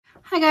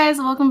Hi guys,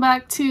 welcome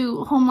back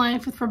to Home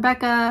Life with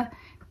Rebecca.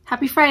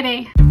 Happy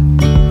Friday.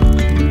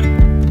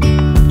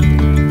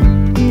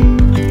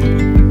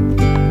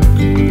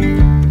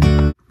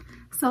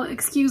 So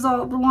excuse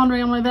all the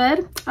laundry on my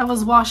bed. I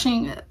was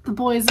washing the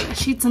boys'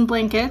 sheets and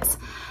blankets,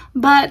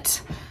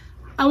 but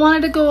I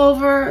wanted to go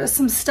over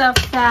some stuff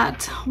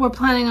that we're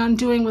planning on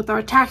doing with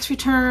our tax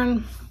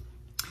return.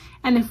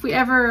 And if we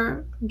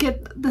ever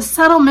get the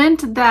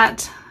settlement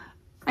that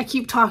I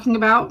keep talking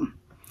about,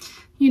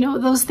 you know,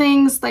 those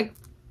things like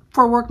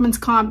for workman's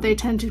comp, they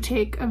tend to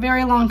take a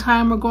very long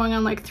time. We're going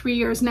on like 3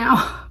 years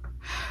now.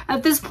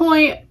 At this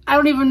point, I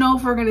don't even know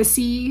if we're gonna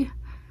see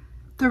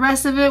the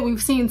rest of it.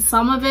 We've seen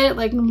some of it,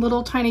 like in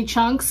little tiny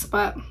chunks,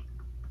 but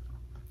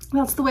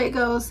that's the way it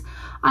goes.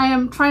 I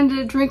am trying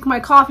to drink my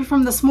coffee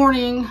from this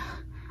morning.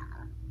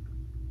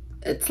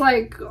 It's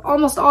like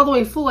almost all the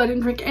way full. I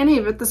didn't drink any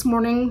of it this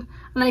morning,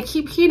 and I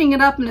keep heating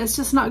it up and it's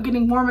just not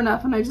getting warm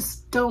enough, and I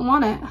just don't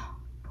want it.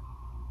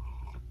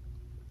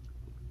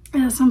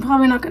 Yeah, so I'm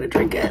probably not gonna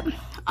drink it.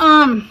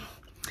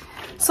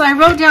 So I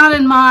wrote down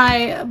in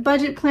my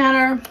budget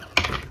planner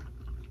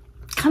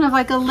kind of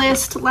like a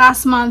list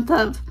last month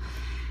of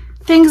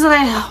things that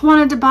I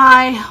wanted to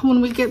buy when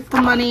we get the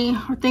money,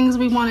 or things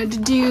we wanted to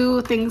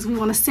do, things we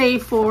want to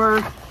save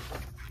for,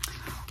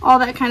 all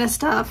that kind of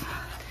stuff.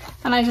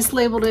 And I just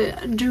labeled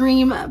it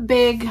Dream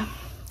Big.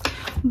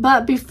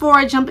 But before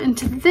I jump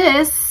into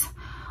this,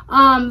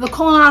 the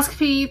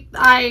colonoscopy,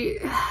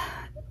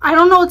 I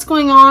don't know what's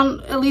going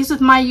on, at least with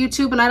my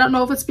YouTube, and I don't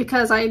know if it's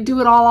because I do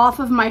it all off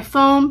of my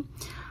phone.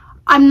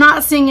 I'm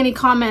not seeing any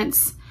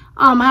comments.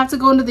 I have to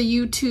go into the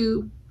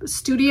YouTube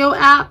Studio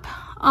app,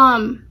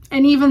 and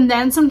even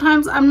then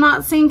sometimes I'm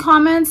not seeing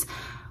comments,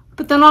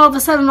 but then all of a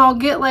sudden I'll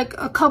get like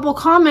a couple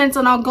comments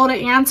and I'll go to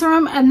answer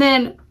them, and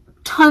then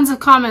tons of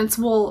comments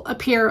will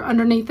appear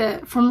underneath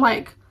it from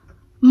like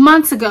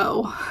months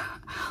ago,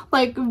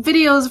 like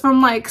videos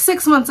from like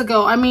 6 months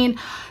ago. I mean,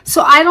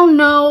 so I don't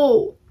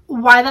know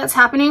why that's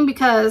happening,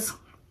 because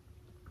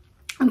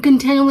I'm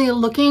continually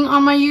looking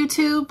on my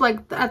YouTube, like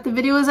at the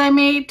videos I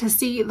made, to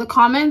see the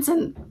comments,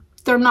 and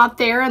they're not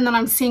there, and then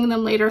I'm seeing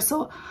them later.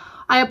 So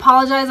I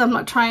apologize. I'm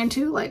not trying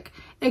to like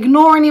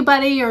ignore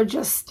anybody or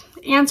just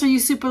answer you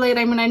super late.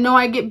 I mean, I know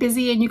I get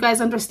busy and you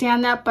guys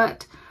understand that,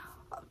 but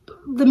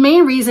the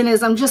main reason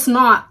is I'm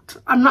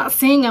not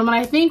seeing them. And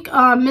I think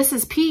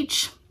Mrs.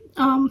 Peach,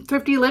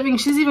 Thrifty Living,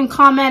 she's even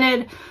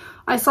commented.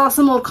 I saw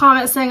some old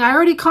comments saying, I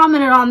already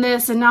commented on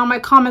this and now my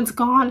comment's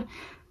gone.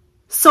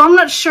 So I'm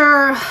not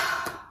sure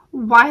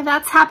why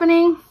that's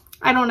happening.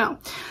 I don't know.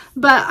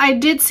 But I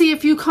did see a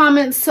few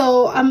comments.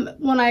 So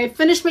when I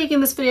finish making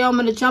this video, I'm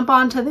going to jump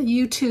onto the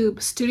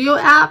YouTube Studio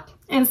app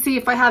and see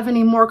if I have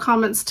any more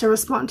comments to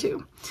respond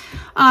to.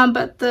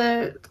 But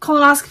the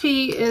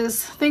colonoscopy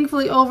is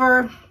thankfully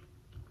over.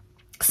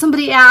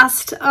 Somebody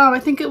asked, I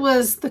think it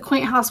was the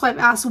Quaint Housewife,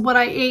 asked what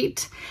I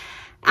ate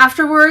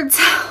afterwards.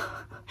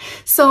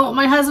 So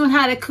my husband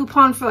had a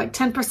coupon for like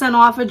 10%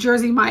 off at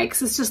Jersey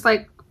Mike's. It's just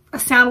like a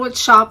sandwich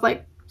shop,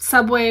 like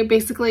Subway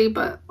basically,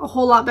 but a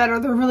whole lot better.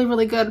 They're really,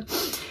 really good.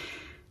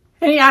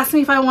 And he asked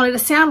me if I wanted a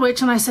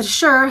sandwich, and I said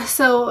sure.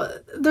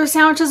 So their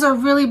sandwiches are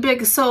really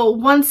big. So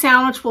one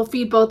sandwich will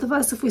feed both of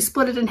us if we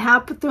split it in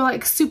half, but they're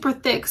like super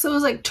thick. So it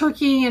was like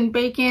turkey and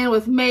bacon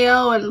with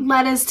mayo and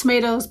lettuce,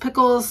 tomatoes,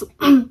 pickles,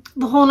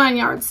 the whole 9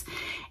 yards.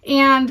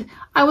 And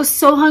I was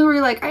so hungry,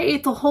 like I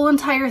ate the whole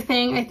entire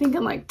thing, I think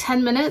in like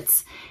 10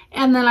 minutes.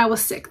 And then I was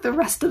sick the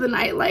rest of the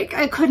night. Like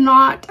I could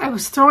not, I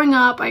was throwing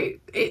up.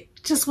 It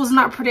just was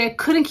not pretty. I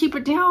couldn't keep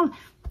it down.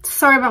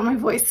 Sorry about my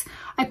voice.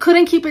 I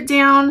couldn't keep it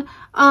down.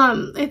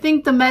 I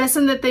think the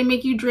medicine that they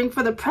make you drink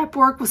for the prep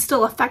work was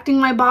still affecting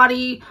my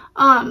body.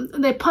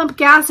 They pump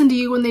gas into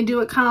you when they do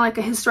it, kind of like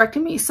a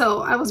hysterectomy.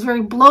 So I was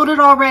very bloated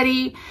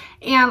already,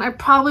 and I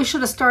probably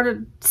should have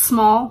started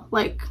small,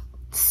 like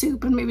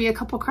soup and maybe a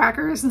couple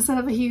crackers instead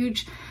of a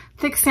huge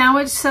thick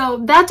sandwich.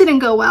 So that didn't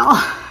go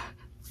well.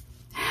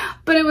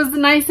 But it was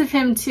nice of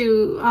him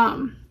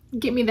to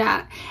get me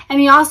that.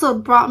 And he also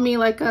brought me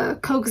like a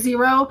Coke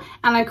Zero,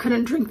 and I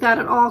couldn't drink that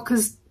at all,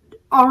 because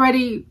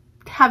already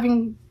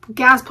having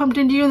gas pumped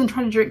into you and then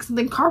trying to drink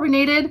something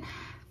carbonated,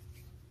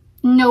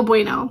 no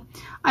bueno.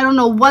 I don't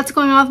know what's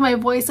going on with my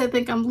voice. I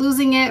think I'm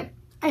losing it.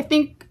 I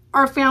think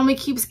our family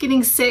keeps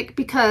getting sick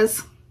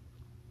because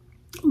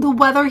the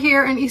weather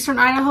here in Eastern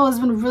Idaho has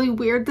been really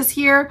weird this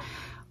year.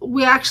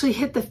 We actually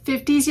hit the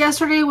 50s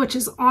yesterday, which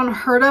is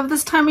unheard of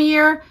this time of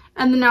year.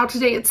 And then now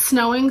today it's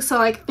snowing.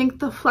 So I think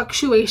the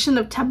fluctuation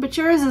of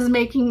temperatures is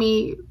making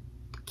me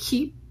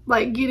keep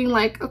like getting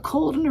like a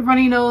cold and a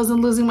runny nose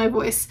and losing my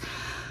voice.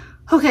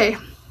 Okay.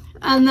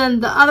 And then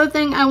the other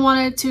thing I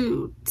wanted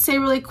to say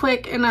really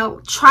quick, and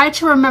I'll try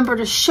to remember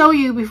to show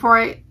you before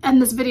I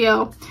end this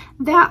video,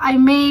 that I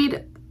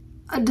made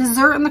a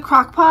dessert in the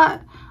crock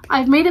pot.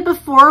 I've made it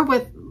before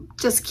with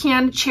just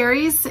canned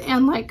cherries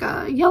and like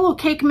a yellow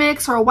cake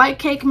mix or a white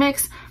cake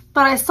mix,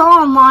 but I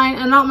saw online,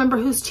 and I don't remember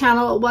whose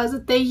channel it was,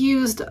 that they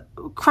used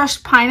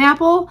crushed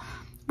pineapple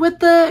with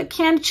the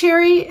canned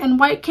cherry and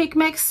white cake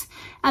mix,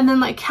 and then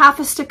like half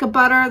a stick of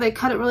butter. They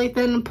cut it really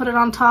thin and put it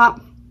on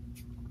top.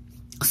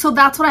 So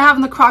that's what I have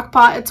in the crock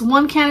pot. It's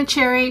 1 can of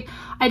cherry.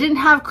 I didn't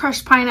have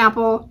crushed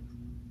pineapple.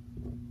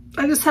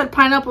 I just had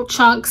pineapple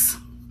chunks,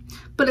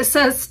 but it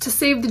says to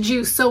save the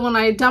juice. So when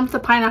I dumped the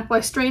pineapple,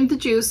 I strained the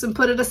juice and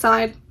put it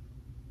aside.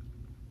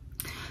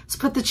 So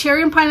put the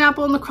cherry and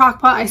pineapple in the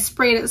crock pot. I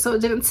sprayed it so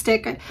it didn't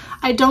stick.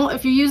 I don't,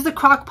 if you use the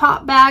crock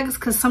pot bags,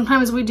 because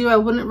sometimes we do, I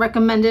wouldn't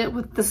recommend it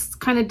with this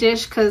kind of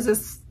dish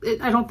because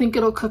I don't think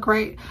it'll cook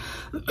right.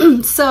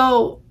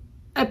 So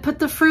I put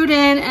the fruit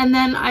in, and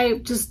then I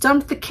just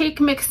dumped the cake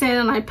mix in,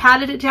 and I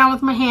patted it down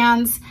with my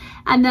hands,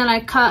 and then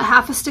I cut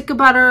half a stick of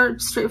butter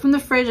straight from the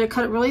fridge. I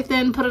cut it really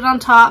thin, put it on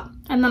top,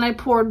 and then I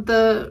poured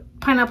the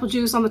pineapple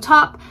juice on the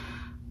top.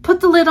 Put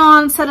the lid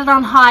on, set it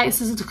on high. It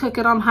says to cook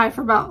it on high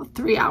for about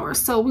 3 hours.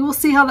 So we will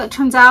see how that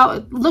turns out.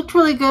 It looked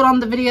really good on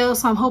the video,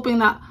 so I'm hoping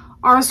that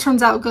ours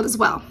turns out good as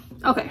well.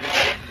 Okay,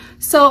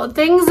 so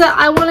things that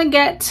I want to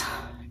get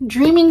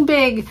dreaming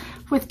big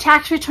with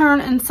tax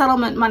return and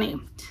settlement money.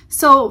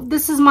 So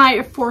this is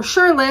my for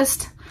sure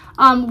list.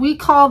 We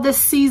call this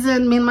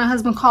season, me and my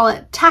husband call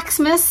it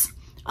Taxmas.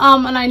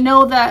 And I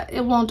know that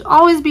it won't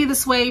always be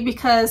this way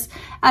because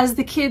as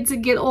the kids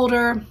get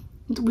older,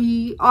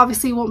 we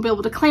obviously won't be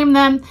able to claim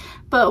them,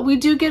 but we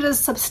do get a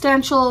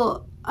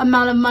substantial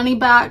amount of money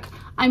back.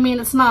 I mean,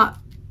 it's not,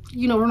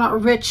 you know, we're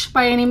not rich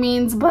by any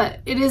means,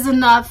 but it is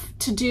enough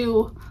to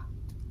do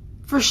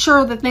for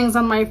sure the things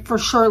on my for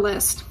sure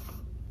list.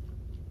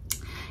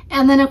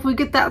 And then if we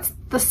get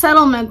the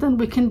settlement, then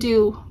we can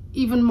do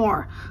even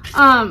more.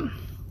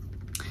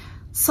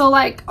 So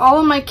like all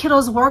of my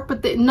kiddos work,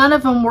 but none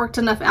of them worked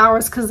enough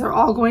hours because they're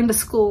all going to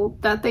school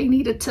that they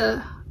needed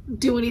to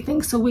do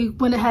anything. So we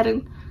went ahead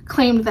and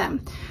claimed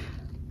them.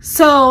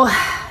 So,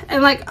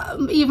 and like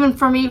even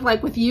for me,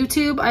 like with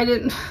YouTube,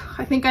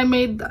 I think I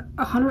made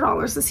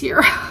 $100 this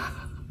year.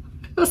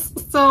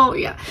 So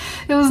yeah,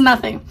 it was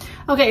nothing.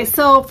 Okay,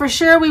 so for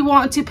sure we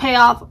want to pay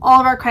off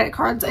all of our credit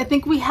cards. I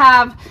think we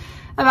have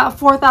about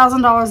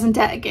 $4,000 in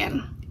debt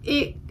again.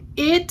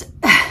 It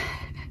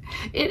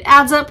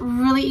adds up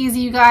really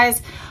easy, you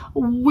guys.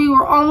 We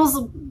were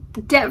almost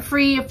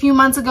debt-free a few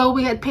months ago.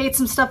 We had paid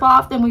some stuff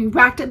off, then we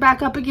racked it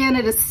back up again.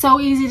 It is so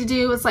easy to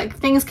do. It's like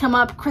things come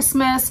up,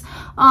 Christmas,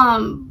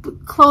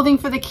 clothing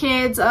for the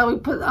kids. We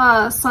put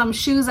some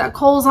shoes at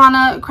Kohl's on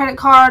a credit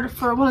card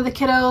for one of the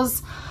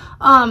kiddos.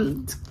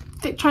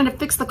 Trying to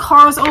fix the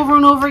cars over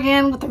and over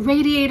again with the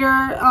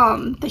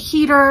radiator, the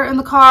heater in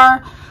the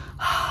car.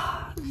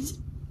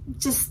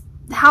 Just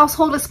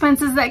household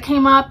expenses that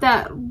came up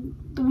that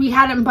we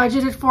hadn't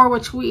budgeted for,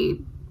 which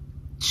we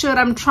should.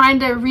 I'm trying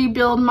to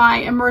rebuild my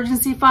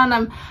emergency fund.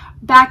 I'm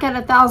back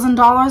at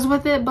 $1,000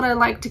 with it, but I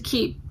like to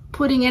keep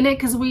putting in it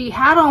because we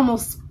had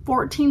almost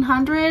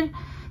 $1,400.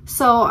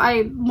 So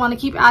I want to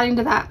keep adding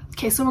to that.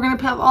 Okay, so we're going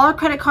to pay off all our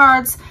credit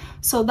cards.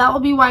 So that will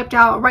be wiped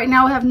out. Right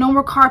now we have no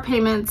more car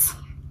payments.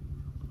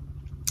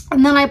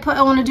 And then I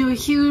want to do a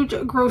huge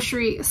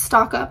grocery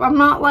stock up. I'm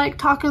not like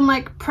talking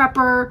like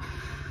prepper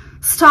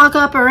stock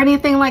up or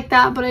anything like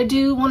that, but I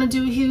do want to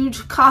do a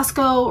huge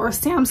Costco or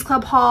Sam's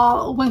Club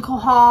haul, Winkle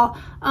haul,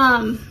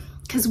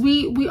 because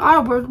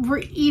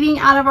we're eating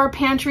out of our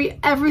pantry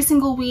every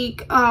single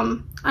week.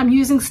 I'm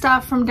using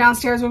stuff from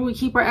downstairs where we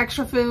keep our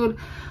extra food.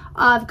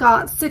 I've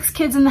got 6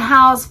 kids in the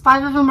house,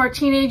 5 of them are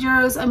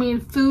teenagers. I mean,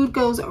 food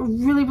goes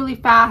really, really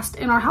fast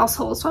in our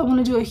household, so I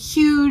want to do a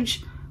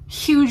huge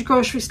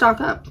grocery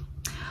stock up.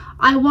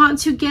 I want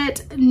to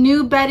get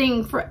new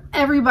bedding for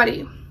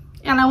everybody.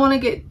 And I want to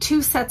get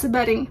 2 sets of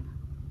bedding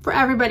for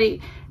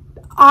everybody.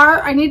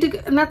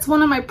 And that's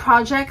one of my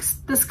projects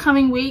this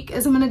coming week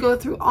is I'm going to go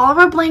through all of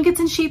our blankets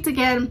and sheets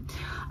again.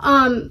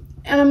 And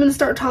I'm going to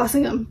start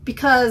tossing them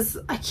because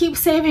I keep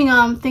saving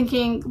them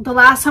thinking the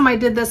last time I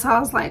did this, I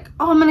was like,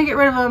 oh, I'm going to get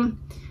rid of them.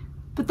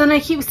 But then I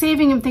keep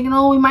saving them thinking,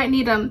 oh, we might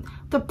need them.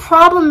 The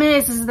problem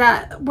is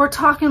that we're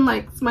talking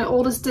like my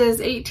oldest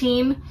is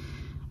 18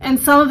 and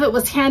some of it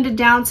was handed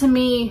down to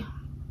me.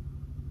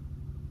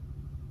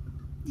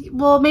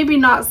 Well, maybe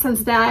not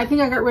since then. I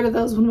think I got rid of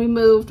those when we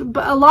moved,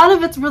 but a lot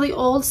of it's really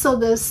old. So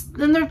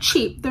then they're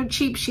cheap. They're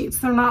cheap sheets.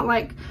 They're not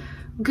like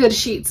good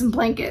sheets and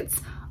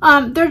blankets.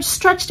 They're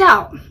stretched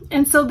out.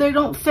 And so they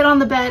don't fit on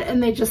the bed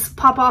and they just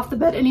pop off the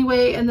bed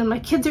anyway. And then my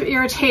kids are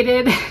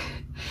irritated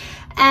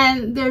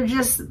and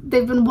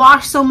they've been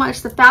washed so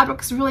much. The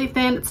fabric's really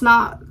thin. It's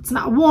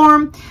not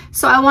warm.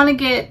 So I want to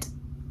get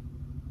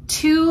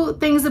 2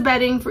 things of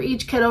bedding for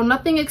each kiddo.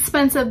 Nothing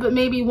expensive, but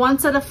maybe 1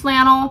 set of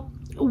flannel,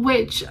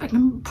 which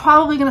I'm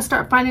probably going to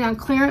start finding on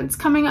clearance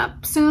coming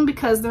up soon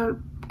because they're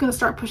going to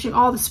start pushing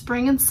all the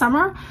spring and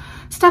summer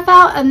stuff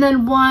out. And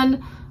then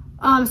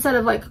 1 set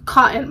of like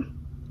cotton,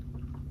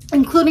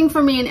 including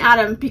for me and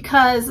Adam,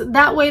 because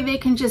that way they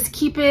can just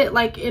keep it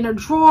like in a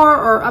drawer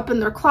or up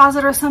in their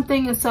closet or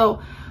something. And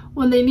so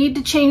when they need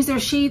to change their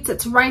sheets,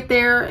 it's right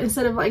there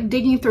instead of like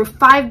digging through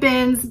 5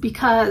 bins,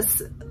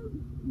 because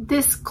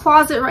this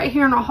closet right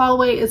here in our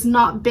hallway is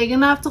not big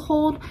enough to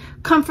hold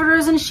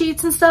comforters and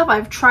sheets and stuff.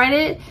 I've tried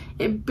it.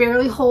 It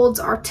barely holds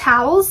our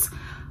towels.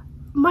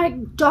 My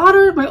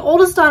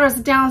oldest daughter's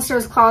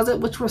downstairs closet,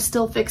 which we're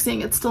still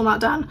fixing. It's still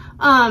not done.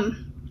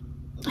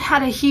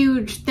 had a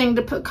huge thing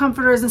to put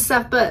comforters and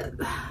stuff, but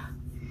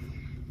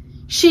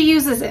she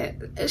uses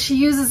it. She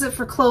uses it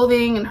for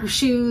clothing and her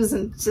shoes,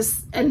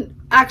 and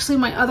actually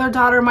my other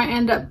daughter might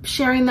end up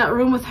sharing that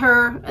room with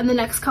her in the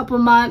next couple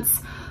of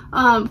months,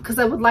 because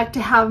I would like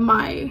to have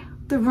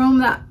the room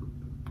that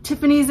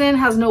Tiffany's in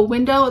has no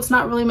window. It's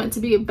not really meant to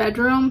be a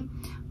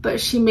bedroom, but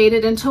she made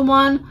it into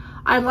one.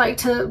 I'd like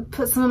to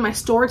put some of my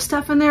storage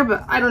stuff in there,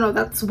 but I don't know,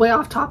 that's way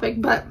off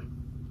topic. But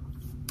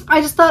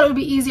I just thought it would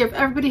be easier if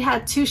everybody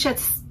had two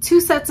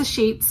sets of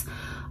sheets.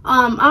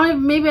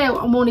 Maybe I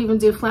won't even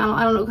do flannel.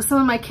 I don't know, because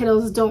some of my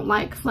kiddos don't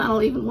like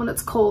flannel even when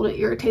it's cold. It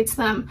irritates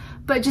them.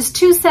 But just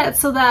 2 sets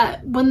so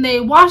that when they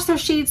wash their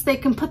sheets, they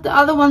can put the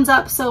other ones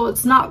up so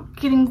it's not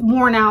getting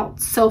worn out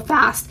so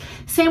fast.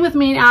 Same with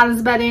me and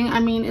Adam's bedding.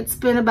 I mean, it's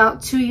been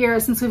about 2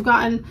 years since we've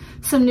gotten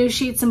some new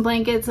sheets and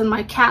blankets, and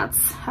my cats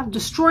have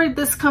destroyed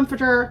this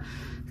comforter.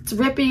 It's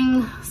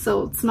ripping,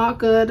 so it's not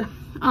good.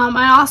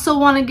 I also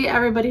want to get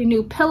everybody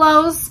new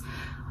pillows,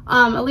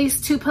 at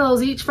least 2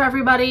 pillows each for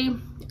everybody.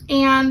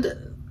 And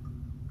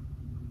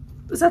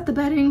is that the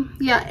bedding?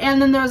 Yeah.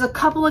 And then there's a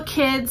couple of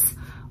kids,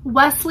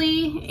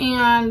 Wesley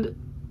and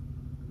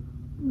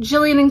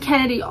Jillian and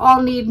Kennedy,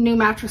 all need new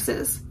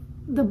mattresses.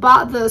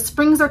 The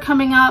springs are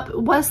coming up.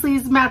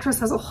 Wesley's mattress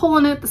has a hole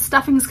in it. The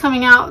stuffing's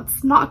coming out.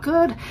 It's not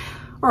good.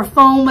 Or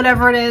foam,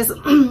 whatever it is.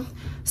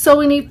 So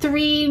we need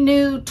 3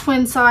 new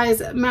twin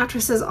size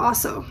mattresses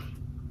also.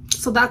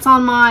 So that's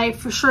on my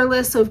for sure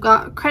list. So we've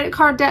got credit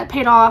card debt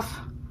paid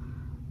off,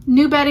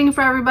 new bedding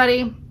for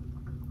everybody.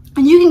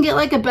 And you can get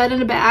like a bed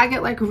in a bag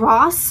at like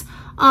Ross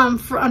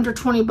for under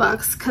 20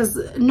 bucks, because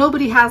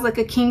nobody has like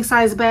a king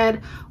size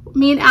bed.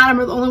 Me and Adam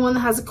are the only one that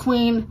has a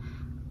queen.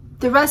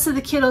 The rest of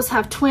the kiddos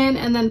have twin,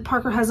 and then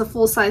Parker has a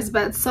full size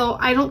bed. So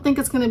I don't think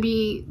it's going to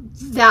be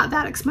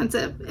that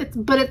expensive.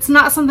 But it's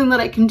not something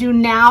that I can do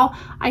now.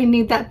 I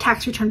need that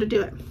tax return to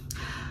do it.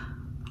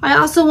 I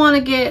also want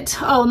to get,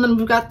 oh, and then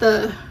we've got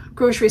the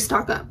grocery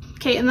stock up.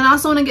 Okay, and then I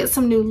also want to get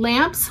some new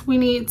lamps. We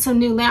need some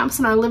new lamps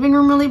in our living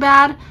room really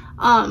bad.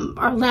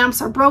 Our lamps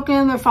are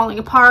broken, they're falling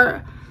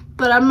apart,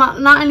 but I'm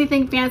not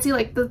anything fancy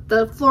like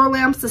the floor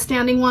lamps, the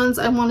standing ones.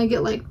 I want to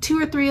get like 2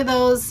 or 3 of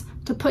those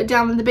to put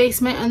down in the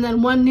basement, and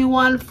then 1 new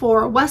one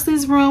for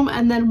Wesley's room,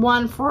 and then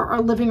 1 for our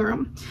living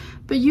room.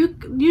 But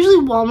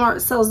usually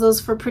Walmart sells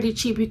those for pretty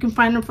cheap. You can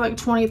find them for like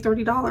 $20,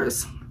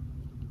 $30.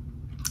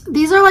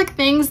 These are like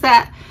things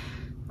that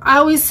I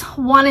always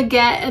want to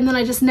get, and then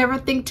I just never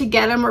think to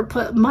get them or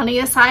put money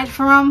aside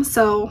for them.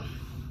 So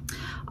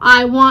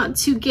I want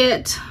to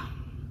get,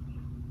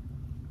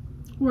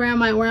 where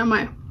am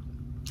I?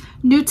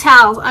 New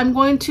towels. I'm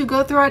going to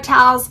go through our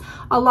towels.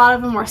 A lot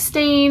of them are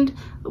stained.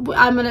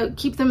 I'm going to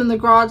keep them in the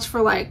garage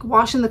for like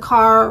washing the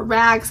car,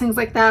 rags, things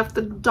like that. If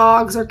the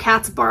dogs or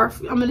cats barf,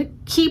 I'm going to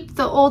keep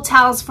the old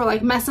towels for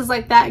like messes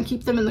like that and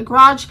keep them in the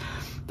garage.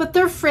 But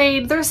they're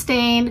frayed, they're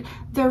stained,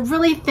 they're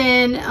really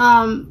thin.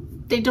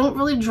 They don't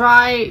really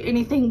dry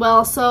anything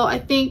well. So I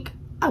think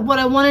what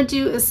I want to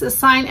do is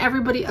assign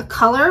everybody a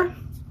color,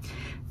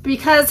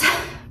 because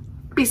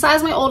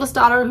besides my oldest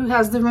daughter, who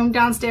has the room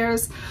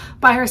downstairs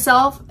by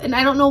herself, and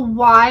I don't know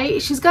why,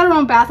 she's got her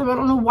own bathroom. I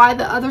don't know why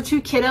the other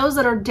 2 kiddos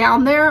that are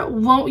down there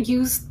won't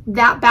use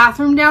that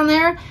bathroom down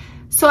there.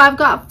 So I've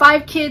got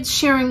 5 kids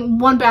sharing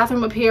 1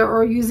 bathroom up here,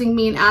 or using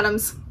me and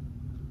Adam's.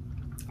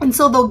 And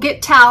so they'll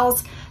get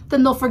towels,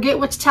 then they'll forget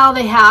which towel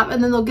they have,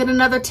 and then they'll get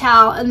another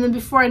towel, and then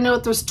before I know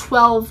it, there's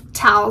 12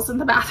 towels in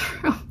the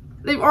bathroom.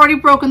 They've already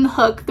broken the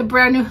hook, the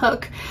brand new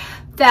hook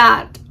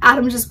that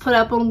Adam just put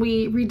up when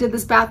we redid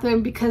this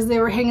bathroom, because they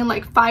were hanging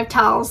like 5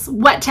 towels,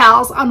 wet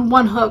towels, on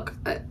 1 hook.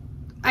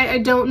 I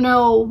don't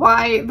know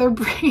why their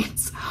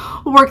brains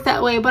work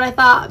that way, but I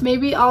thought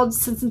maybe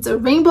since it's a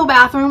rainbow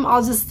bathroom,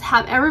 I'll just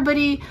have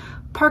everybody,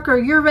 Parker,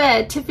 you're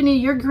red, Tiffany,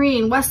 you're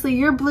green, Wesley,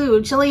 you're blue,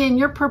 Jillian,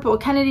 you're purple,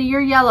 Kennedy, you're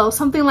yellow,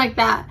 something like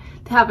that.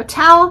 They have a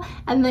towel,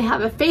 and they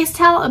have a face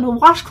towel and a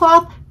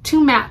washcloth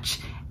to match.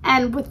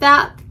 And with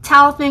that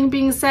towel thing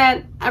being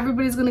said,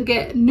 everybody's gonna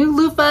get new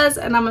loofahs,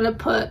 and I'm gonna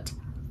put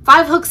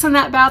 5 hooks in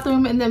that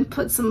bathroom, and then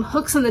put some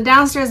hooks in the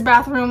downstairs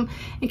bathroom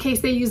in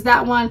case they use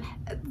that one,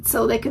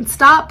 so they can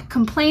stop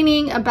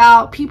complaining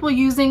about people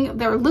using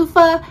their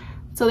loofah,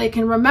 so they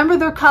can remember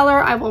their color.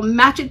 I will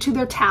match it to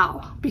their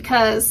towel,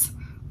 because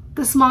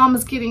this mom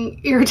is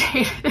getting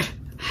irritated.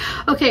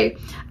 Okay.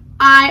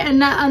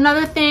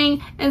 Another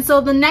thing, and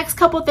so the next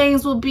couple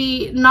things will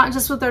be not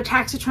just with their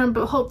tax return,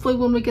 but hopefully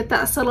when we get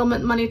that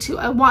settlement money too.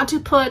 I want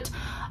to put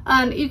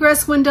an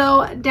egress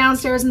window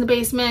downstairs in the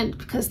basement,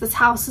 because this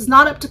house is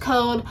not up to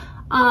code.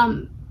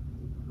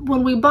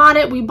 When we bought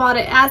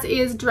it as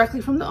is directly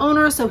from the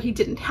owner, so he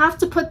didn't have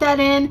to put that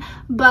in,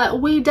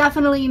 but we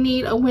definitely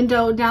need a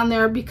window down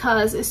there,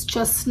 because it's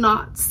just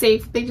not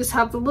safe. They just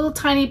have the little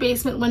tiny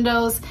basement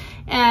windows,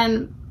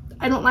 and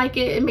I don't like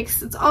it.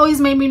 It's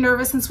always made me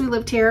nervous since we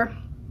lived here.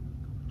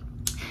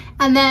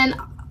 And then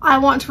I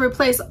want to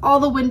replace all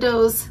the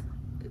windows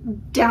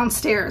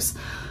downstairs.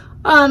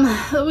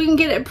 We can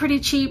get it pretty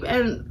cheap,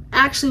 and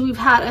actually we've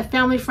had a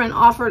family friend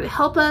offer to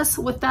help us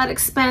with that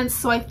expense,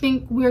 so I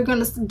think we're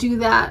going to do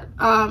that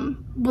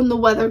when the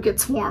weather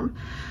gets warm.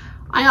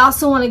 I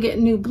also want to get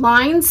new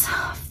blinds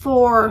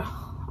for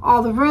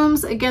all the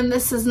rooms. Again,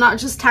 this is not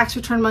just tax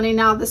return money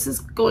now, this is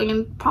going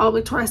in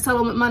probably to our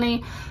settlement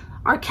money.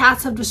 Our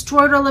cats have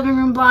destroyed our living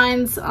room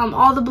blinds.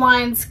 All the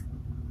blinds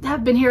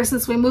have been here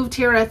since we moved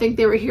here, and I think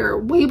they were here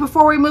way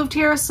before we moved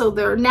here, so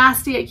they're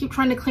nasty. I keep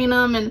trying to clean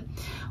them, and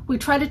we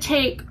tried to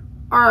take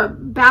our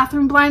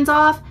bathroom blinds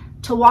off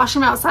to wash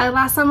them outside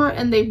last summer,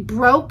 and they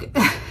broke.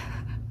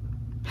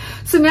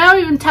 So now I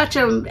don't even touch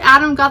them.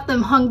 Adam got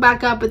them hung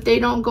back up, but they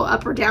don't go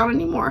up or down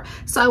anymore.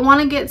 So I want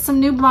to get some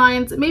new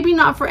blinds, maybe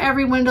not for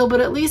every window, but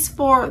at least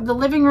for the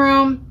living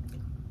room,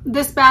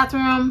 this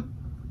bathroom,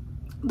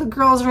 the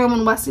girls' room,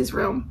 and Wesley's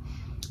room.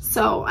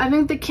 So I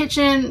think the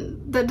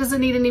kitchen, that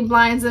doesn't need any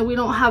blinds, and we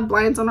don't have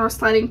blinds on our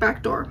sliding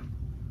back door.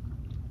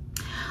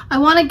 I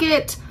want to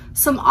get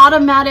some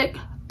automatic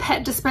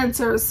pet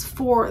dispensers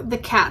for the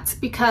cats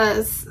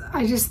because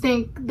I just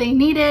think they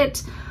need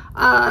it.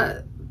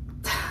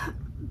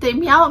 They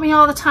meow at me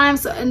all the time,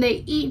 and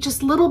they eat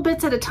just little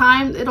bits at a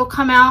time. It'll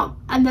come out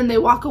and then they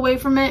walk away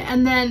from it,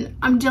 and then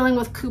I'm dealing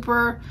with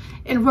Cooper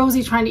and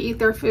Rosie trying to eat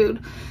their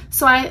food.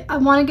 So I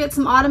want to get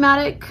some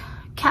automatic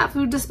cat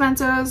food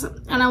dispensers,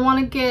 and I want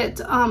to get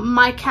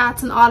my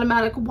cats an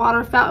automatic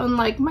water fountain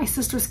like my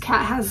sister's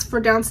cat has for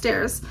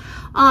downstairs.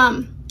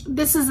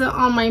 This is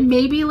on my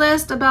maybe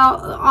list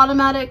about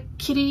automatic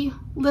kitty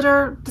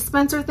litter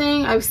dispenser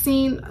thing. I've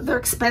seen they're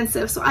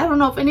expensive, so I don't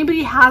know if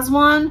anybody has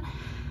one.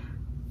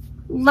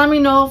 Let me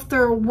know if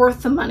they're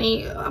worth the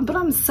money, but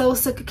I'm so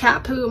sick of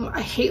cat poo.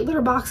 I hate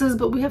litter boxes,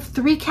 but we have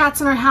 3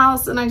 cats in our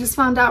house, and I just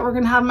found out we're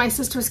gonna have my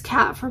sister's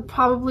cat for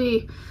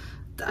probably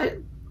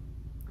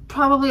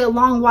a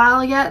long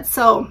while yet.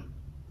 So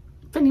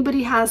if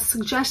anybody has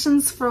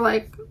suggestions for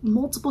like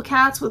multiple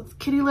cats with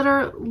kitty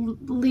litter,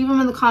 leave them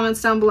in the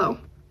comments down below.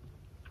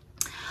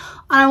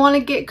 I want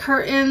to get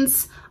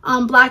curtains,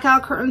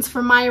 blackout curtains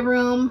for my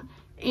room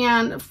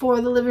and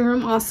for the living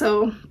room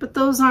also, but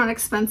those aren't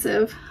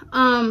expensive.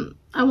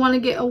 I want to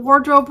get a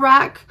wardrobe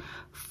rack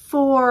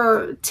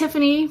for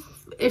Tiffany.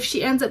 If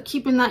she ends up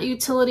keeping that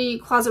utility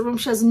closet room,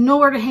 she has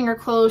nowhere to hang her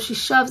clothes. She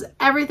shoves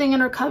everything in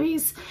her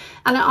cubbies.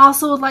 And I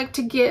also would like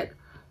to get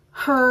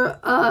her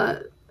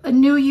a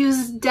new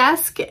used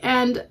desk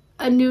and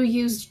a new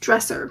used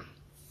dresser.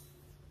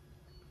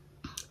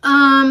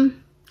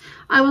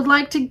 I would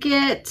like to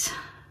get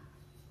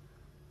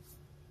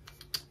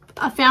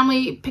a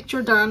family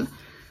picture done.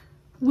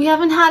 We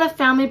haven't had a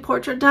family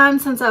portrait done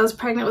since I was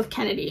pregnant with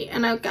Kennedy,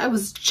 and I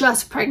was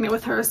just pregnant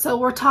with her. So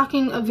we're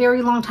talking a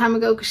very long time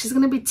ago because she's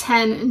going to be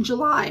 10 in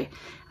July.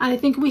 And I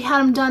think we had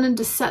them done in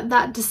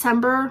that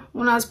December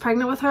when I was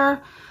pregnant with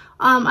her.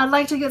 I'd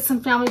like to get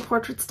some family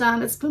portraits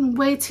done. It's been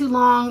way too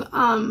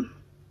long.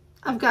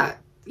 I've got,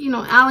 you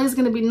know, Allie's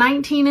going to be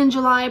 19 in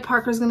July.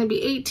 Parker's going to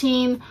be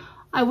 18.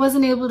 I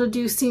wasn't able to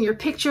do senior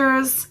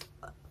pictures.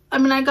 I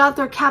mean, I got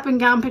their cap and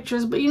gown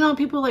pictures, but you know,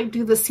 people like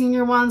do the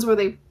senior ones where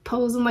they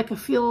pose in like a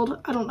field.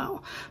 I don't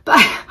know. But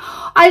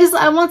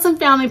I want some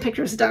family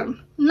pictures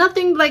done.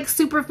 Nothing like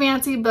super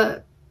fancy,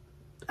 but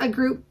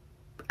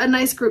a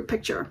nice group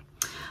picture.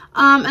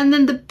 And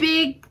then the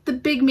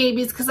big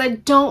maybes, because I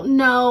don't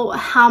know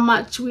how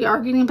much we are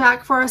getting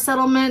back for our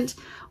settlement.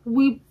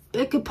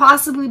 It could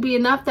possibly be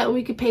enough that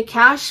we could pay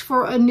cash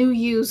for a new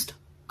used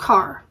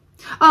car.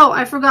 Oh,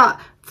 I forgot.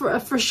 For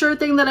a for sure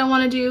thing that I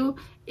want to do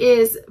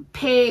is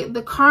pay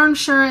the car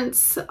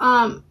insurance.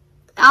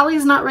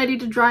 Allie's not ready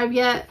to drive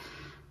yet.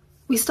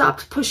 We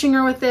stopped pushing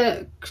her with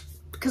it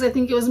because I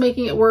think it was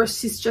making it worse.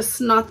 She's just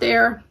not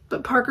there.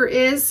 But Parker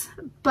is,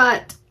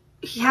 but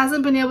he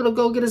hasn't been able to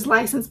go get his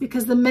license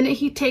because the minute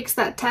he takes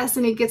that test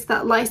and he gets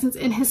that license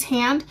in his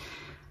hand,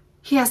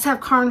 he has to have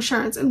car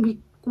insurance, and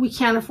we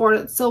can't afford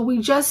it. So we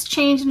just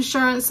changed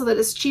insurance so that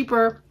it's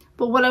cheaper.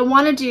 But what I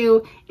want to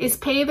do is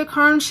pay the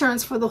car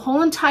insurance for the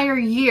whole entire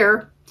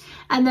year,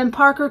 and then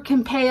Parker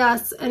can pay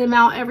us an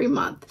amount every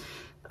month,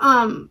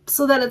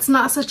 so that it's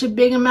not such a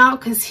big amount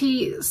because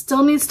he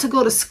still needs to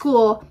go to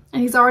school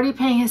and he's already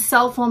paying his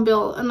cell phone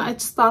bill. And I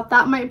just thought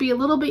that might be a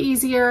little bit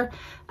easier,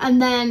 and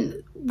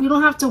then we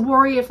don't have to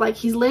worry if like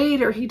he's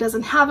late or he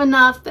doesn't have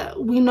enough, that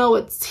we know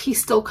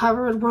he's still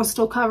covered, we're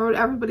still covered,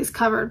 everybody's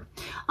covered.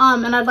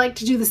 And I'd like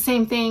to do the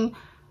same thing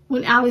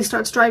when Allie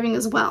starts driving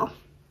as well.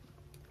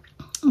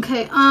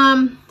 Okay,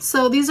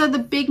 so these are the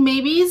big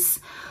maybes.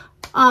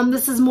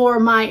 This is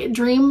more my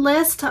dream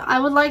list. I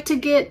would like to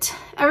get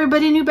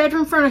everybody new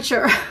bedroom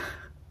furniture.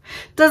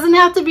 Doesn't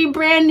have to be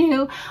brand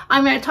new. I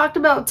mean, I talked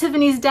about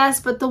Tiffany's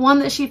desk, but the one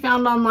that she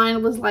found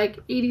online was like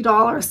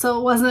 $80, so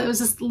it was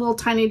just a little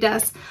tiny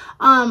desk.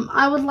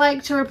 I would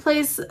like to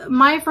replace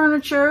my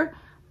furniture,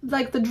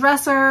 like the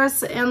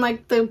dressers and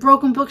like the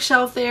broken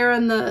bookshelf there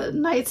and the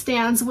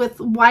nightstands, with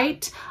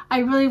white. I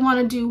really want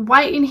to do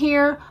white in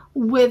here,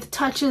 with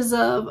touches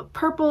of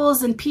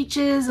purples and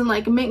peaches and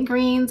like mint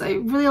greens. I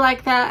really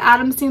like that.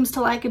 Adam seems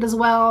to like it as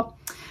well.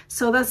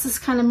 So that's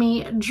just kind of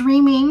me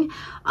dreaming.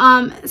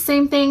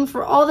 Same thing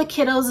for all the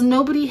kiddos.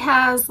 Nobody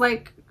has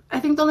like, I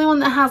think the only one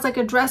that has like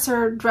a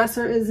dresser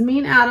is me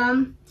and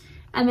Adam,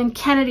 and then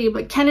Kennedy.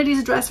 But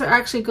Kennedy's dresser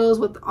actually goes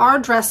with our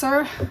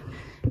dresser.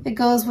 It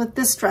goes with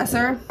this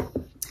dresser.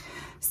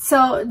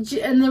 So,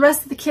 and the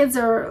rest of the kids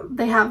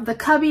they have the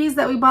cubbies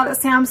that we bought at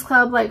Sam's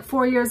Club like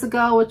 4 years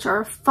ago, which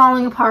are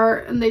falling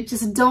apart and they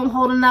just don't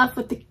hold enough.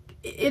 But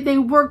they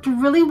worked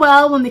really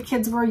well when the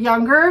kids were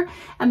younger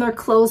and their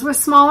clothes were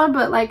smaller.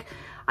 But like,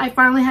 I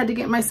finally had to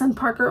get my son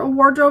Parker a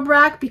wardrobe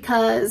rack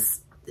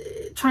because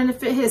trying to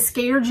fit his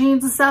skater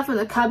jeans and stuff in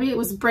the cubby, it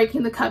was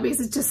breaking the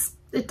cubbies.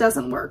 It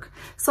doesn't work.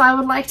 So I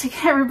would like to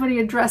get everybody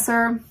a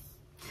dresser,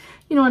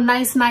 you know, a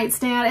nice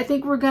nightstand. I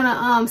think we're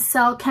gonna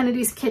sell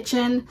Kennedy's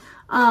kitchen.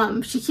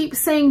 She keeps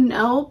saying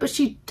no, but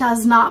she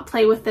does not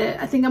play with it.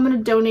 I think I'm gonna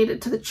donate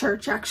it to the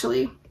church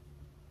actually.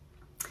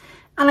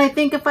 And I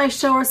think if I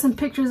show her some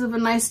pictures of a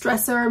nice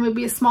dresser,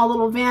 maybe a small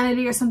little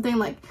vanity or something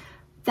like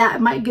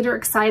that, might get her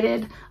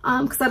excited.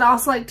 Because I'd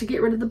also like to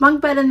get rid of the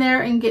bunk bed in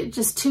there and get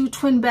just 2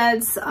 twin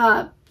beds.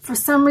 For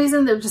some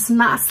reason, they're just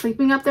not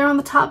sleeping up there on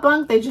the top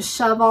bunk. They just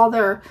shove all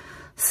their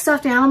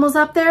stuffed animals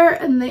up there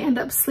and they end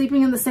up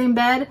sleeping in the same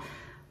bed.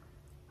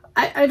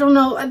 I don't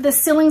know. The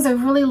ceilings are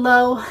really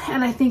low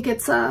and I think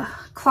it's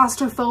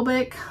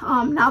claustrophobic.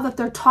 Now that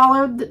they're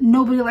taller,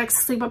 nobody likes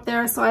to sleep up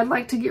there. So I'd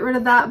like to get rid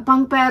of that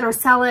bunk bed or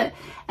sell it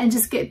and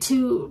just get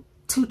two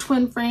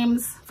twin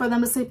frames for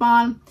them to sleep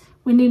on.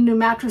 We need new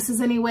mattresses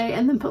anyway,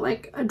 and then put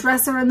like a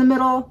dresser in the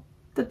middle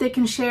that they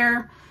can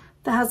share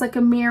that has like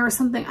a mirror or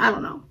something. I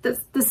don't know.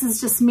 This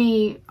is just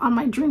me on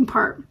my dream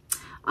part.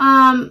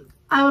 I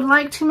would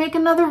like to make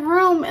another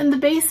room in the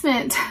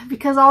basement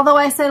because although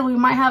I said we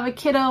might have a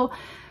kiddo,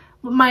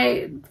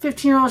 my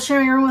 15-year-old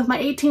sharing a room with my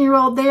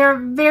 18-year-old, they are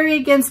very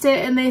against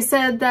it, and they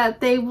said that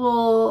they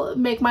will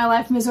make my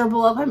life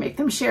miserable if I make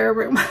them share a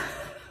room.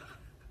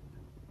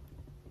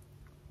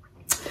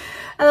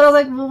 And I was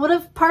like, well, what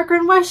if Parker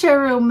and Wes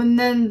share a room? And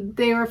then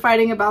they were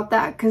fighting about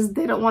that because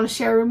they don't want to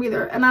share a room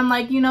either. And I'm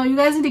like, you know, you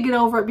guys need to get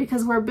over it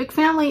because we're a big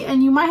family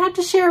and you might have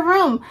to share a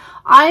room.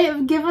 I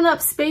have given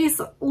up space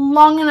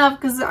long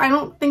enough because I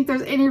don't think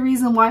there's any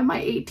reason why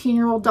my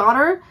 18-year-old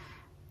daughter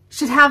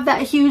should have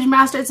that huge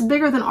master. It's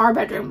bigger than our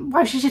bedroom.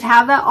 Why she should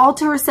have that all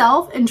to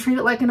herself and treat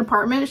it like an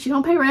apartment. She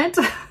don't pay rent.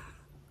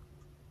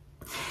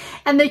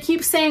 And they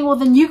keep saying, well,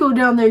 then you go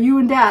down there, you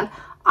and Dad.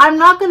 I'm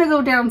not going to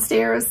go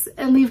downstairs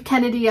and leave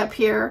Kennedy up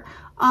here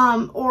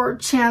or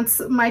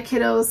chance my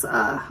kiddos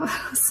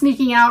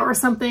sneaking out or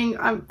something.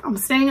 I'm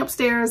staying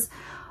upstairs.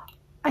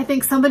 I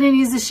think somebody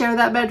needs to share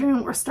that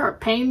bedroom or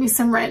start paying me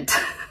some rent.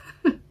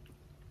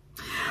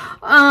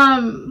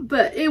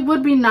 But it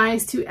would be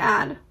nice to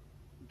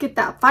get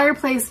that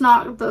fireplace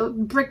knocked, the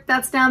brick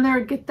that's down there,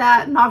 get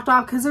that knocked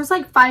off because there's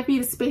like 5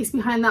 feet of space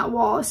behind that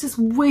wall. It's just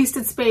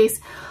wasted space.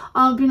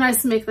 It'd be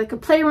nice to make like a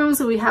playroom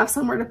so we have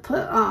somewhere to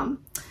put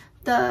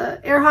the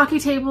air hockey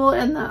table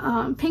and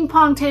the ping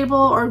pong table,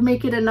 or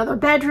make it another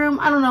bedroom.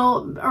 I don't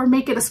know, or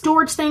make it a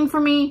storage thing for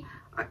me.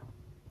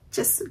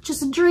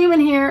 Just dreaming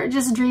here,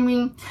 just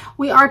dreaming.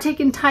 We are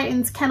taking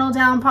Titan's kennel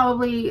down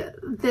probably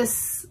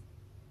this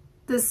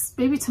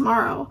maybe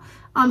tomorrow,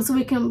 so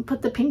we can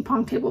put the ping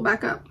pong table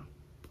back up.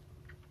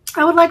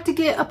 I would like to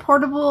get a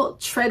portable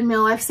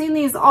treadmill. I've seen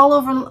these all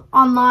over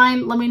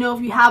online. Let me know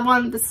if you have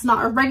one. This is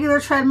not a regular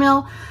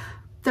treadmill.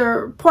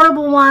 They're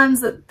portable ones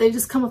that they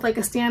just come with like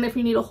a stand if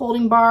you need a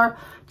holding bar.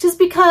 Just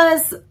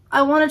because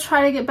I want to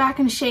try to get back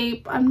in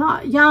shape. I'm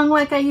not young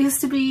like I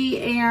used to be,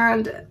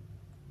 and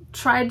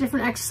tried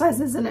different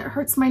exercises and it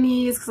hurts my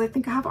knees because I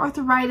think I have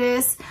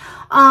arthritis.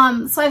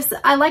 So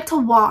I like to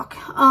walk.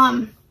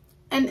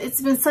 And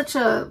it's been such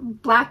a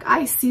black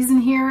ice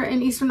season here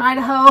in eastern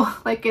Idaho.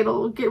 Like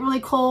it'll get really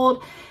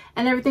cold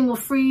and everything will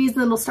freeze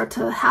and it'll start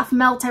to half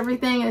melt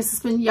everything, and it's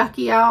just been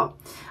yucky out.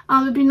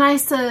 It'd be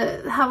nice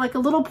to have like a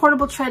little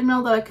portable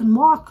treadmill that I can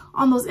walk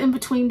on those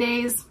in-between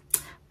days.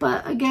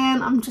 But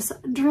again, I'm just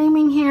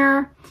dreaming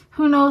here.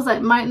 Who knows, I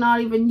might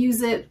not even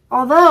use it.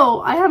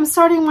 Although I am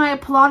starting my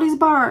Pilates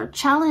bar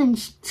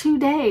challenge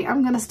today.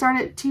 I'm gonna start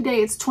it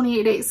today. It's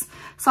 28 days.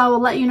 So I will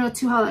let you know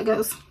too how that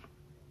goes.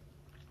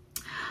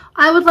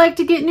 I would like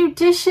to get new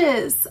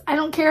dishes. I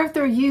don't care if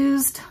they're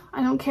used.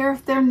 I don't care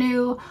if they're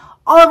new.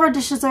 All of our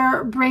dishes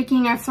are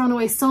breaking. I've thrown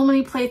away so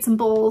many plates and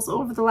bowls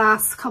over the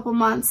last couple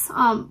months.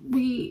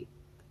 We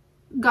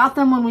got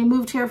them when we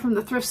moved here from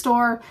the thrift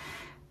store.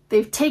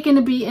 They've taken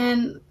a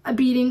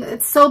beating.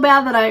 It's so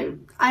bad that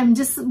I'm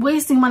just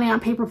wasting money on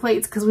paper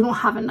plates because we don't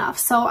have enough.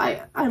 So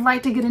I'd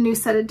like to get a new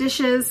set of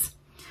dishes.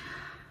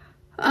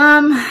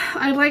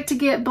 I'd like to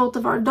get both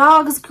of our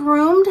dogs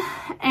groomed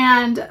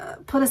and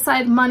put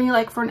aside money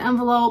like for an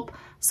envelope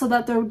so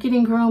that they're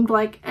getting groomed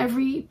like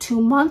every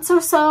 2 months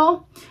or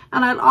so.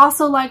 And I'd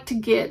also like to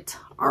get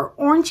our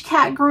orange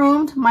cat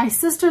groomed. My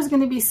sister's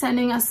going to be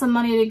sending us some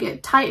money to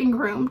get Titan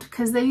groomed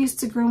because they used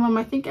to groom them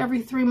I think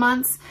every 3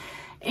 months.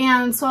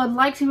 And so I'd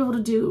like to be able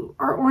to do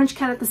our orange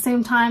cat at the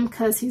same time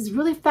because he's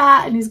really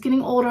fat and he's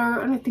getting older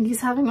and I think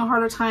he's having a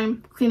harder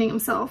time cleaning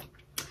himself.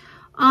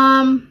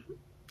 I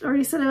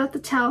already said about the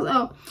towels.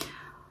 Oh,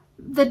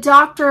 the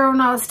doctor,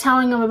 when I was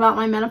telling him about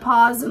my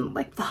menopause and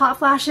like the hot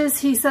flashes,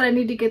 he said I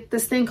need to get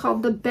this thing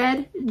called the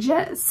bed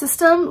jet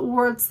system,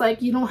 where it's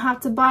like you don't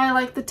have to buy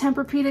like the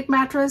Tempur-Pedic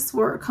mattress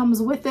where it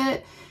comes with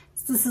it.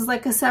 This is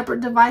like a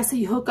separate device that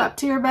you hook up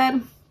to your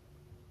bed.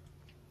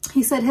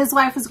 He said his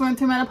wife is going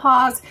through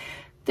menopause.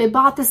 They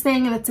bought this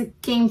thing and it's a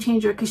game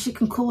changer because she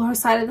can cool her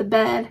side of the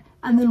bed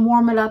and then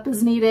warm it up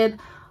as needed.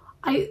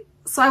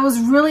 So I was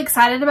really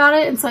excited about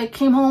it, and so I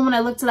came home and I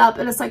looked it up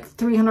and it's like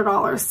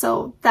 $300.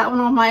 So that went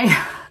on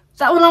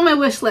my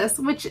wish list,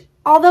 which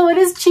although it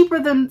is cheaper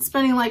than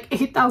spending like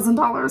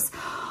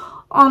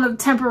 $8,000 on a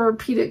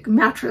Tempur-Pedic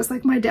mattress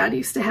like my dad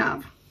used to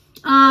have.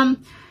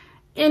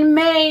 In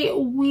May,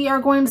 we are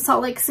going to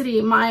Salt Lake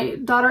City. My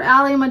daughter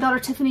Allie and my daughter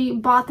Tiffany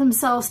bought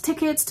themselves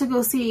tickets to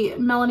go see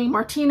Melanie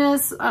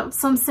Martinez,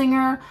 some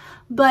singer.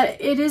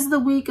 But it is the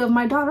week of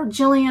my daughter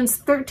Jillian's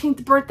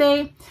 13th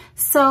birthday.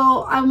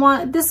 So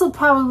this will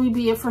probably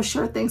be a for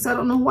sure thing. So I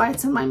don't know why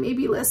it's in my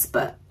maybe list,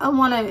 but I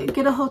want to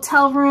get a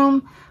hotel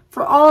room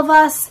for all of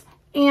us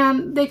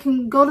and they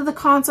can go to the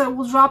concert.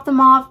 We'll drop them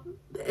off.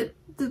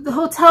 The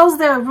hotels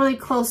there are really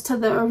close to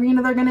the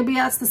arena they're going to be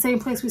at. It's the same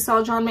place we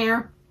saw John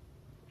Mayer.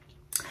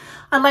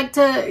 I'd like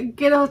to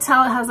get a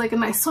hotel that has like a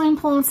nice swimming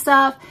pool and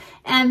stuff,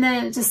 and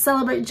then just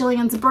celebrate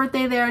Jillian's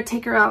birthday there,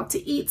 take her out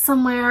to eat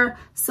somewhere.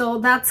 So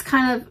that's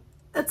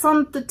it's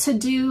on the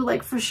to-do,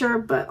 like for sure,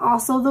 but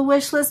also the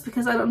wish list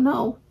because I don't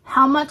know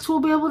how much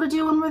we'll be able to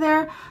do when we're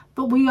there,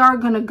 but we are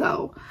gonna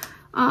go.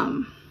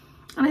 And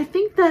I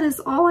think that is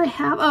all I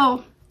have.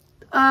 Oh,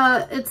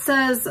 it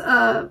says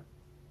the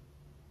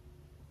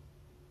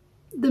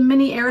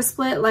mini air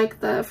split,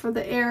 like for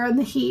the air and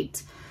the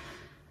heat.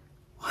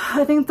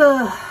 I think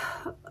the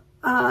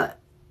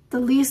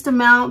least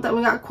amount that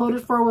we got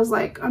quoted for was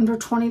like under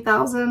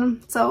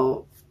 $20,000.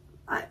 So,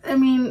 I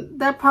mean,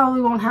 that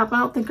probably won't happen. I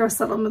don't think our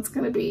settlement's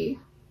going to be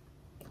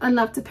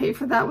enough to pay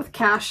for that with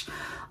cash.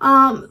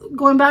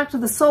 Going back to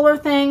the solar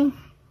thing,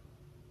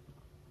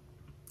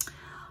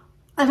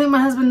 I think my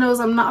husband knows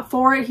I'm not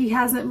for it. He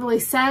hasn't really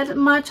said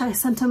much. I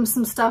sent him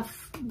some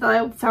stuff that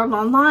I found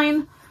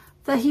online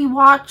that he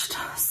watched.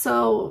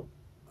 So,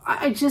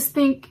 I just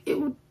think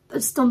I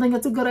just don't think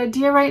it's a good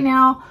idea right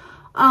now.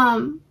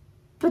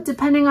 But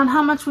depending on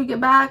how much we get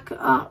back,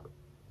 I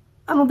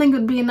don't think it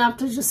would be enough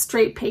to just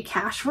straight pay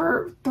cash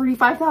for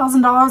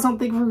 $35,000. I don't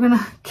think we're going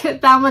to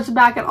get that much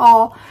back at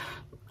all.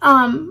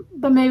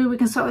 But maybe we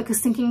can start like a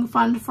sinking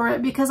fund for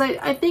it, because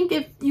I think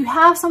if you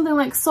have something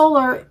like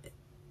solar,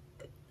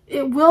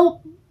 it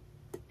will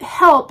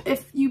help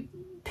if you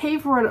pay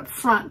for it up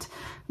front,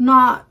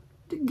 not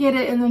get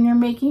it and then you're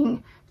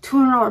making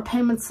 $200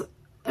 payments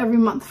every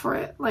month for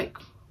it. Like,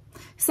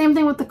 same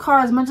thing with the car.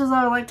 As much as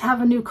I would like to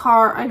have a new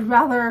car, I'd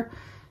rather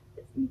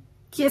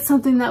get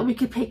something that we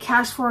could pay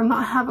cash for and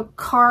not have a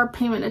car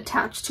payment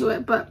attached to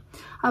it. But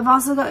I've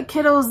also got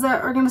kiddos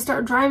that are going to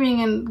start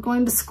driving and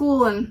going to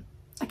school, and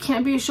I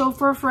can't be a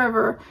chauffeur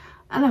forever.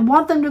 And I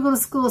want them to go to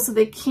school, so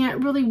they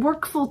can't really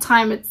work full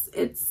time.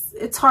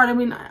 It's hard.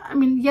 I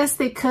mean, yes,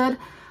 they could.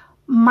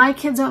 My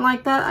kids aren't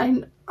like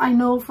that. I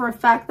know for a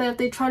fact that if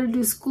they try to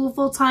do school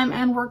full time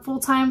and work full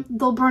time,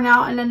 they'll burn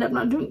out and end up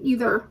not doing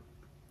either.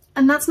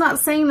 And that's not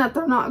saying that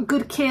they're not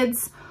good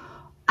kids.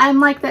 I'm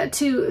like that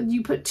too.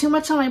 You put too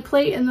much on my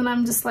plate and then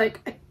I'm just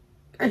like,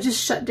 I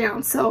just shut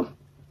down. So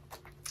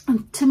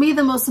to me,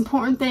 the most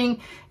important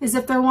thing is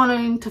if they're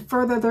wanting to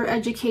further their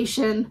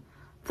education,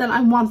 then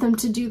I want them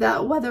to do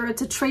that, whether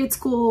it's a trade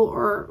school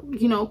or,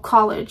 you know,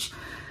 college,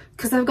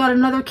 because I've got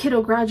another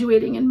kiddo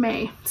graduating in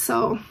May.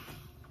 So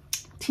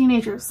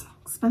teenagers,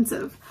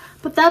 expensive.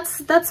 But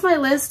that's my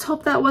list.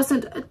 Hope that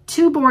wasn't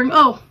too boring.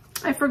 Oh,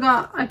 I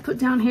forgot, I put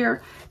down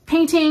here,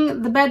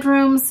 painting the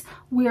bedrooms.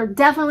 We are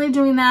definitely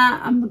doing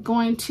that. I'm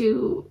going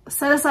to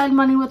set aside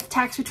money with the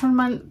tax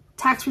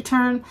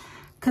return,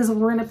 because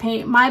we're going to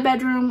paint my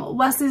bedroom,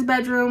 Wesley's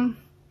bedroom,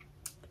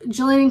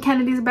 Jillian and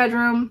Kennedy's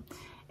bedroom,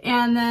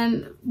 and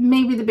then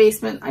maybe the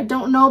basement. I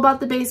don't know about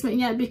the basement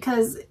yet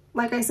because,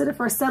 like I said, if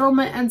our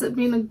settlement ends up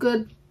being a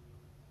good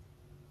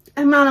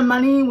amount of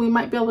money, we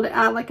might be able to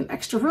add like an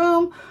extra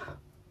room,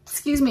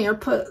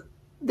 or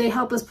they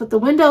help us put the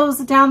windows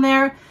down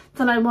there.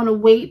 Then I want to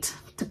wait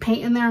to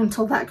paint in there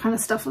until that kind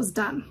of stuff was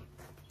done.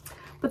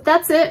 But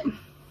that's it.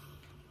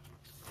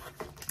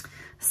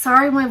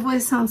 Sorry my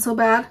voice sounds so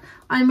bad.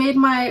 I made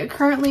my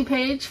currently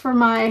page for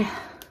my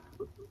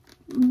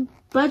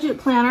budget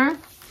planner.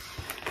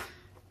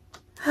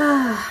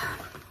 And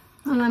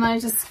then I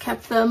just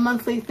kept the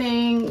monthly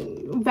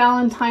thing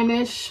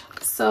Valentine-ish.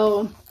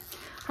 So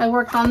I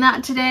worked on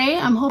that today.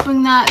 I'm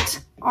hoping that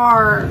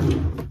our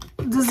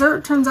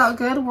dessert turns out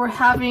good. We're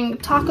having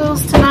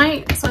tacos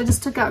tonight. So I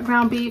just took out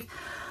ground beef.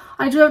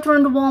 I do have to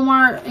run to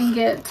Walmart and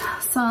get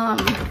some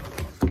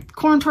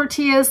corn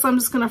tortillas, so I'm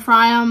just gonna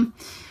fry them.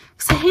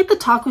 Because I hate the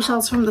taco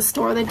shells from the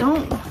store. They're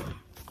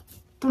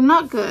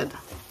not good.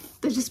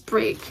 They just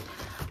break.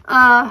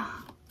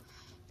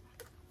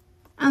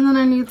 And then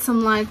I need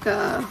some like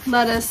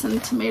lettuce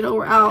and tomato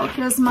were out.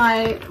 Here's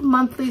my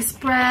monthly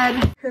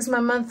spread. Here's my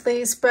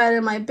monthly spread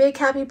in my Big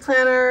Happy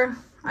Planner.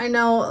 I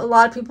know a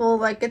lot of people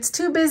like it's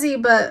too busy,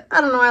 but I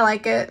don't know, I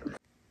like it.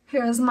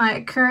 Here's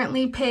my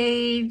currently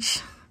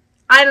page.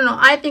 I don't know,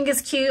 I think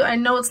it's cute. I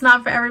know it's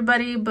not for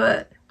everybody,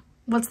 but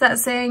what's that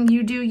saying?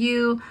 You do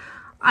you.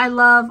 I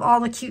love all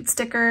the cute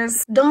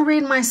stickers. Don't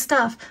read my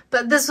stuff,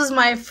 but this was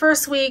my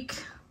first week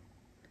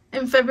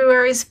in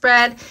February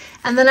spread,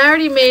 and then I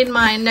already made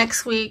my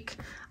next week.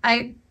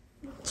 I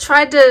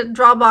tried to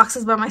draw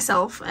boxes by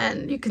myself,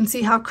 and you can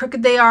see how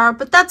crooked they are,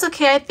 but that's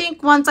okay. I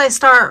think once I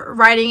start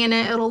writing in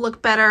it, it'll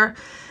look better,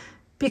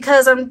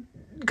 because I'm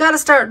gotta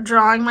start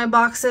drawing my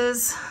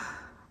boxes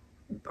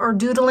or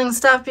doodling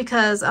stuff,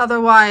 because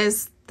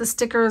otherwise the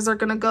stickers are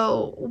gonna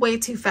go way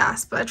too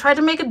fast. But I tried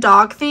to make a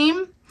dog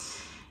theme,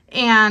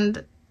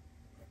 and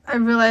I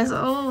realized,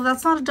 oh,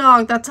 that's not a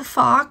dog, that's a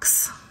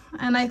fox.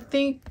 And I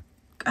think,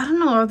 I don't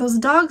know, are those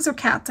dogs or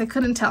cats? I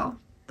couldn't tell.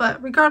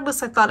 But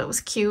regardless, I thought it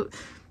was cute.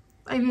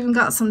 I've even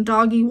got some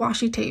doggy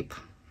washi tape.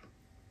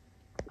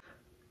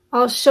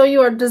 I'll show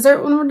you our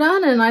dessert when we're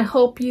done, and I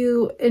hope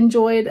you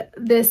enjoyed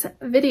this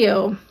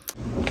video.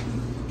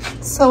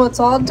 So it's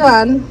all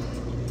done.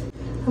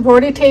 I've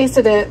already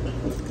tasted it,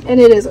 and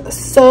it is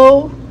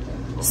so,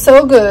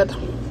 so good.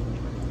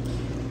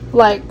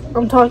 Like,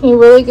 I'm talking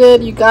really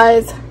good. You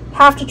guys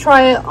have to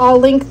try it. I'll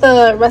link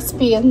the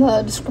recipe in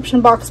the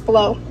description box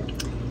below.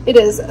 It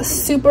is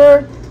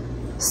super,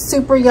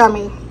 super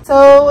yummy.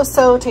 So,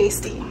 so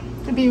tasty.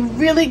 It'd be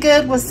really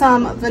good with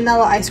some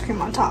vanilla ice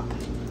cream on top.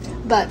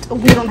 But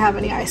we don't have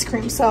any ice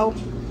cream, so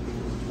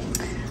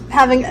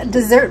having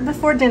dessert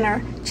before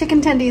dinner.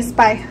 Chicken tendies,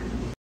 bye.